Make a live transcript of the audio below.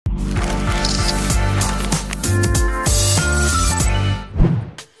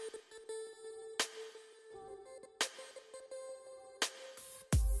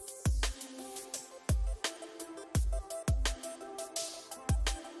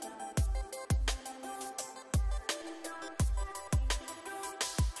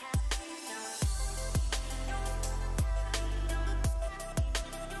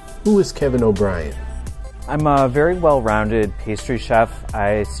Who is Kevin O'Brien? I'm a very well-rounded pastry chef.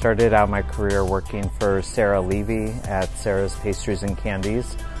 I started out my career working for Sarah Levy at Sarah's Pastries and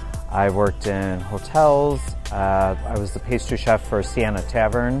Candies. I've worked in hotels. I was the pastry chef for Sienna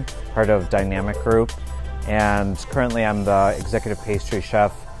Tavern, part of Dynamic Group, and currently I'm the executive pastry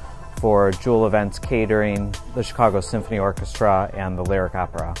chef for Jewel Events Catering, the Chicago Symphony Orchestra, and the Lyric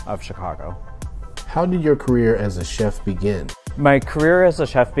Opera of Chicago. How did your career as a chef begin? My career as a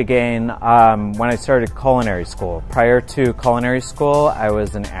chef began when I started culinary school. Prior to culinary school, I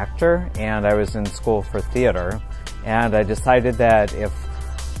was an actor and I was in school for theater. And I decided that if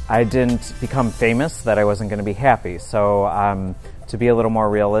I didn't become famous, that I wasn't going to be happy. So to be a little more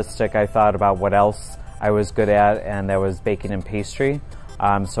realistic, I thought about what else I was good at, and that was baking and pastry.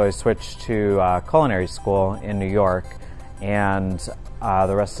 So I switched to culinary school in New York, and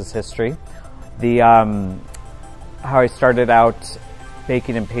the rest is history. How I started out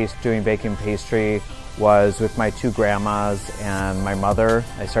doing baking pastry was with my two grandmas and my mother.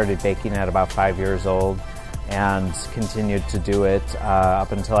 I started baking at about 5 years old and continued to do it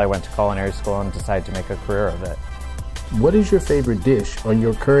up until I went to culinary school and decided to make a career of it. What is your favorite dish on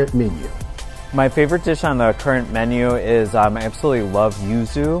your current menu? My favorite dish on the current menu is I absolutely love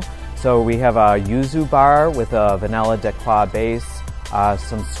yuzu. So we have a yuzu bar with a vanilla declois base,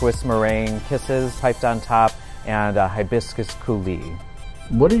 some Swiss meringue kisses piped on top, and a hibiscus coulis.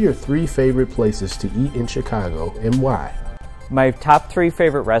 What are your 3 favorite places to eat in Chicago and why? My top 3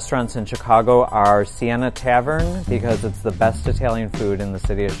 favorite restaurants in Chicago are Sienna Tavern, because it's the best Italian food in the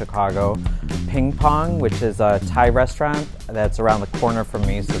city of Chicago. Ping Pong, which is a Thai restaurant that's around the corner from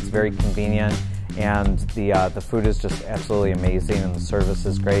me, so it's very convenient. And the food is just absolutely amazing and the service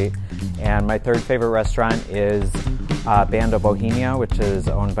is great. And my 3rd favorite restaurant is Banda Bohemia, which is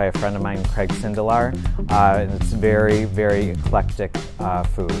owned by a friend of mine, Craig Sindelar. And it's very, very eclectic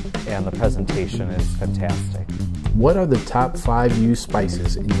food, and the presentation is fantastic. What are the top 5 used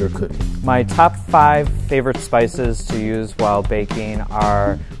spices in your cooking? My top 5 favorite spices to use while baking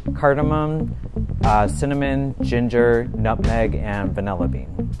are cardamom, cinnamon, ginger, nutmeg, and vanilla bean.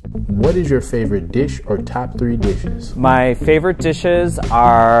 What is your favorite dish or top 3 dishes? My favorite dishes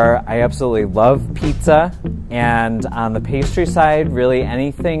are, I absolutely love pizza, and on the pastry side, really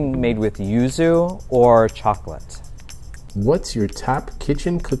anything made with yuzu or chocolate. What's your top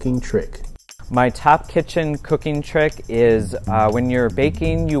kitchen cooking trick? My top kitchen cooking trick is when you're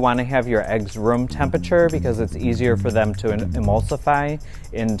baking, you want to have your eggs room temperature because it's easier for them to emulsify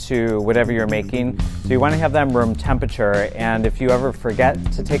into whatever you're making. So you want to have them room temperature, and if you ever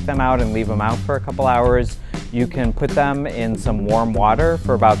forget to take them out and leave them out for a couple hours, you can put them in some warm water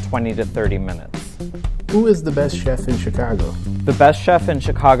for about 20 to 30 minutes. Who is the best chef in Chicago? The best chef in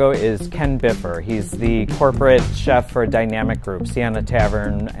Chicago is Ken Biffer. He's the corporate chef for Dynamic Group, Sienna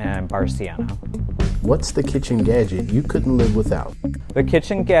Tavern and Bar Sienna. What's the kitchen gadget you couldn't live without? The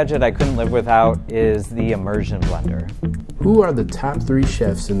kitchen gadget I couldn't live without is the immersion blender. Who are the top 3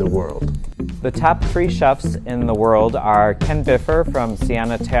 chefs in the world? The top 3 chefs in the world are Ken Biffer from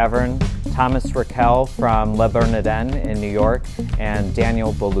Sienna Tavern, Thomas Raquel from Le Bernardin in New York, and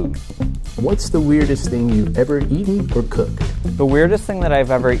Daniel Boulud. What's the weirdest thing you've ever eaten or cooked? The weirdest thing that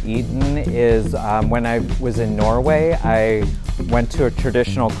I've ever eaten is when I was in Norway. I went to a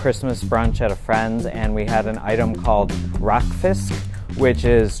traditional Christmas brunch at a friend's, and we had an item called rockfisk, which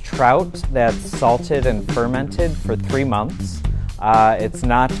is trout that's salted and fermented for 3 months. It's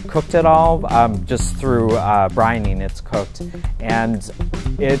not cooked at all, just through brining it's cooked. And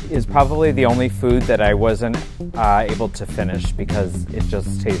it is probably the only food that I wasn't able to finish because it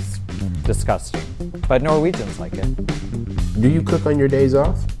just tastes disgusting. But Norwegians like it. Do you cook on your days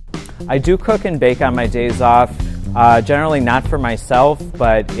off? I do cook and bake on my days off. Generally not for myself,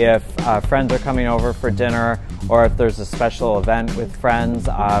 but if friends are coming over for dinner or if there's a special event with friends,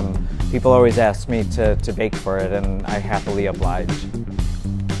 people always ask me to bake for it, and I happily oblige.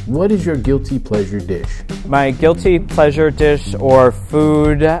 What is your guilty pleasure dish? My guilty pleasure dish or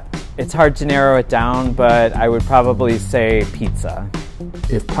food, it's hard to narrow it down, but I would probably say pizza.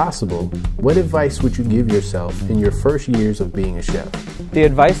 If possible, what advice would you give yourself in your first years of being a chef? The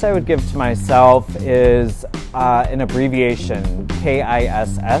advice I would give to myself is an abbreviation,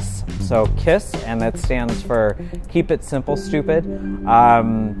 KISS, so KISS, and that stands for Keep It Simple, Stupid.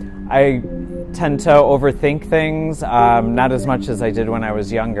 I tend to overthink things, not as much as I did when I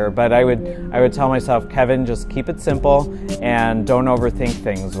was younger, but I would tell myself, Kevin, just keep it simple and don't overthink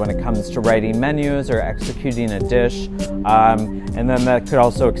things when it comes to writing menus or executing a dish, and then that could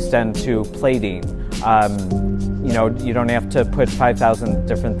also extend to plating. you know, you don't have to put 5,000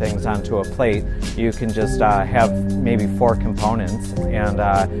 different things onto a plate. You can just have maybe 4 components and,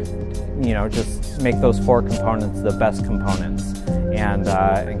 you know, just make those 4 components the best components and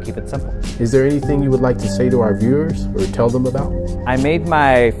keep it simple. Is there anything you would like to say to our viewers or tell them about? I made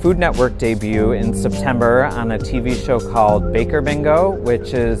my Food Network debut in September on a TV show called Baker Bingo,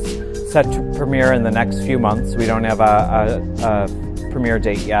 which is set to premiere in the next few months. We don't have a premiere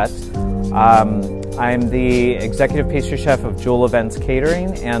date yet. I'm the executive pastry chef of Jewel Events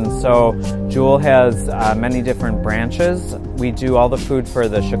Catering, and so Jewel has many different branches. We do all the food for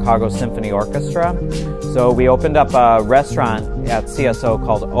the Chicago Symphony Orchestra. So we opened up a restaurant at CSO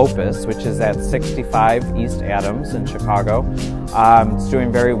called Opus, which is at 65 East Adams in Chicago. It's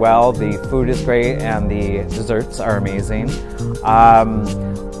doing very well. The food is great and the desserts are amazing.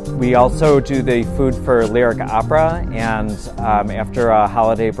 We also do the food for Lyric Opera, and after a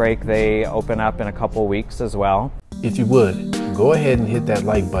holiday break, they open up in a couple weeks as well. If you would, go ahead and hit that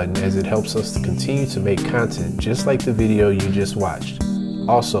like button, as it helps us to continue to make content just like the video you just watched.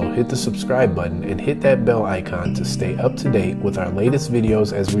 Also, hit the subscribe button and hit that bell icon to stay up to date with our latest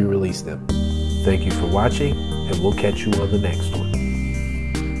videos as we release them. Thank you for watching, and we'll catch you on the next one.